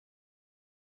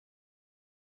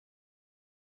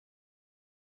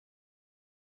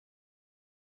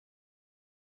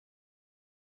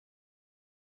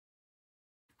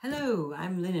Hello,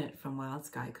 I'm Linnet from Wild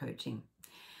Sky Coaching,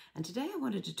 and today I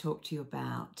wanted to talk to you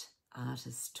about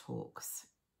artist talks.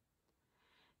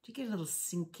 Do you get a little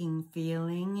sinking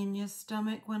feeling in your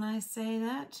stomach when I say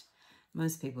that?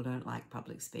 Most people don't like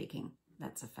public speaking,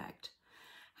 that's a fact.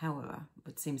 However,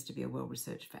 it seems to be a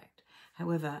well-researched fact.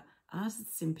 However,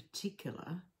 artists in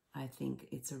particular, I think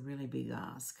it's a really big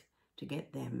ask to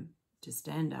get them to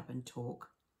stand up and talk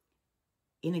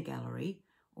in a gallery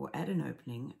or at an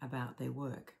opening about their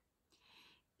work.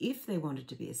 If they wanted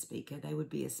to be a speaker, they would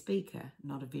be a speaker,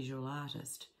 not a visual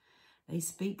artist. They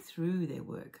speak through their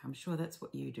work. I'm sure that's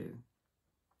what you do.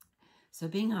 So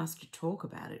being asked to talk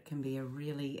about it can be a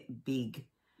really big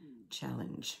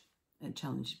challenge. A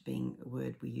challenge being a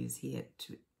word we use here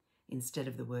instead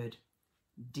of the word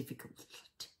difficult.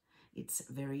 It's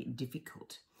very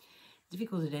difficult.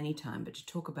 Difficult at any time, but to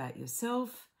talk about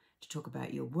yourself, to talk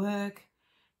about your work,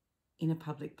 in a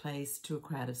public place to a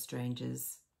crowd of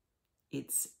strangers,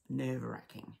 it's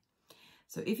nerve-wracking.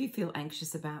 So if you feel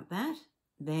anxious about that,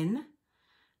 then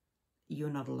you're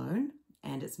not alone,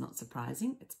 and it's not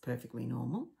surprising. It's perfectly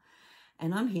normal.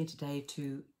 And I'm here today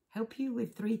to help you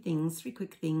with three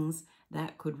quick things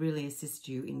that could really assist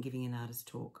you in giving an artist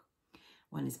talk.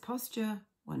 One is posture,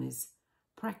 one is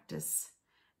practice,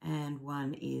 and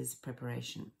one is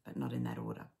preparation, but not in that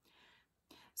order.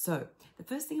 So the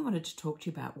first thing I wanted to talk to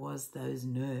you about was those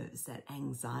nerves, that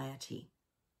anxiety.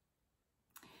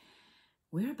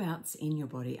 Whereabouts in your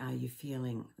body are you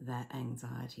feeling that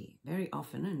anxiety? Very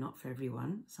often, and not for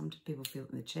everyone, some people feel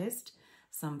it in the chest,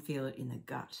 some feel it in the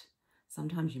gut.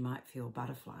 Sometimes you might feel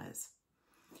butterflies.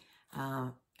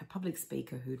 A public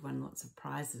speaker who'd won lots of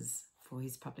prizes for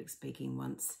his public speaking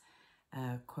once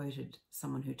quoted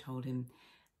someone who told him,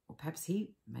 or perhaps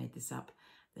he made this up,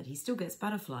 that he still gets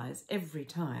butterflies every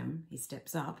time he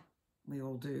steps up. We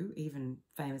all do, even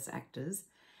famous actors.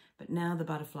 But now the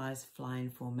butterflies fly in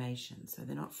formation, so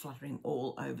they're not fluttering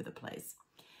all over the place.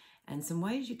 And some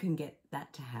ways you can get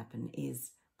that to happen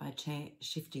is by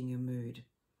shifting your mood.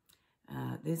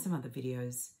 There's some other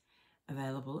videos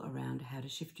available around how to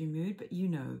shift your mood, but you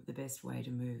know the best way to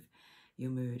move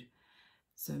your mood.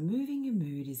 So moving your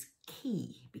mood is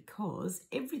key because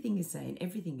everything you say and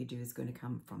everything you do is going to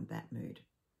come from that mood.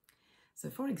 So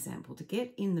for example, to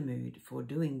get in the mood for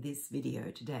doing this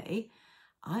video today,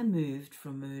 I moved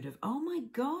from a mood of, oh my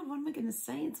God, what am I going to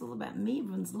say? It's all about me,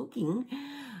 everyone's looking,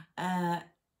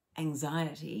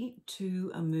 anxiety,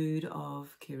 to a mood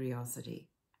of curiosity.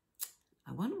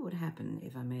 I wonder what would happen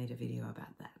if I made a video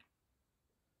about that.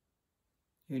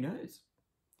 Who knows?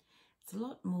 It's a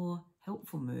lot more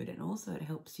helpful mood, and also it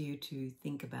helps you to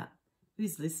think about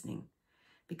who's listening,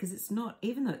 because it's not,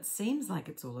 even though it seems like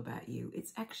it's all about you,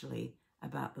 it's actually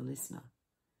about the listener.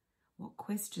 What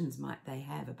questions might they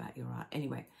have about your art?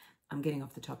 Anyway, I'm getting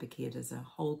off the topic here. There's a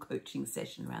whole coaching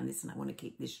session around this, and I want to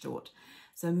keep this short.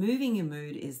 So moving your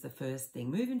mood is the first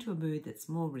thing. Move into a mood that's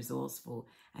more resourceful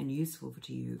and useful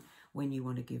to you when you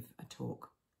want to give a talk.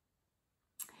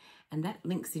 And that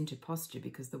links into posture,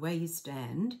 because the way you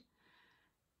stand,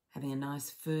 having a nice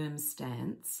firm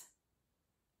stance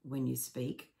when you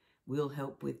speak, will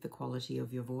help with the quality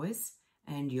of your voice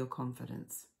and your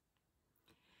confidence.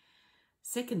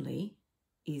 Secondly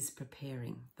is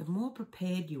preparing. The more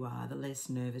prepared you are, the less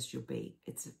nervous you'll be.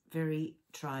 It's a very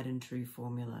tried and true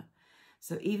formula.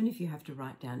 So even if you have to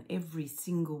write down every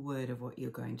single word of what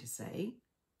you're going to say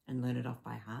and learn it off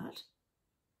by heart,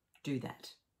 do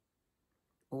that.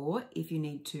 Or if you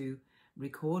need to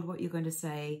record what you're going to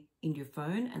say in your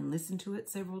phone and listen to it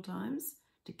several times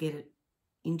to get it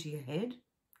into your head,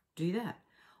 do that.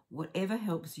 Whatever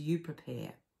helps you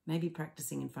prepare. Maybe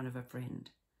practicing in front of a friend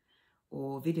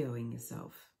or videoing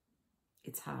yourself.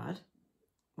 It's hard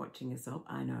watching yourself,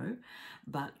 I know,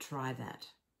 but try that.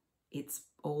 It's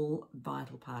all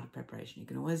vital part of preparation. You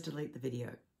can always delete the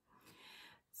video.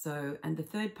 So, and the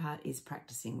third part is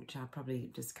practicing, which I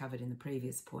probably just covered in the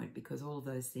previous point, because all of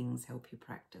those things help you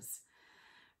practice.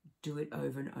 Do it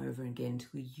over and over again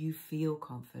till you feel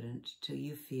confident, till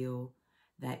you feel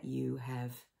that you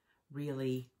have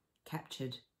really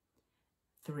captured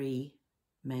three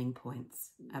main points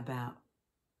about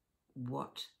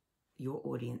what your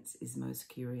audience is most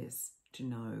curious to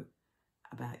know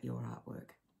about your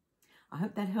artwork. I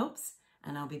hope that helps,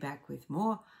 and I'll be back with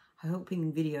more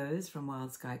helping videos from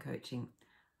Wild Sky Coaching.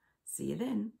 See you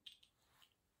then.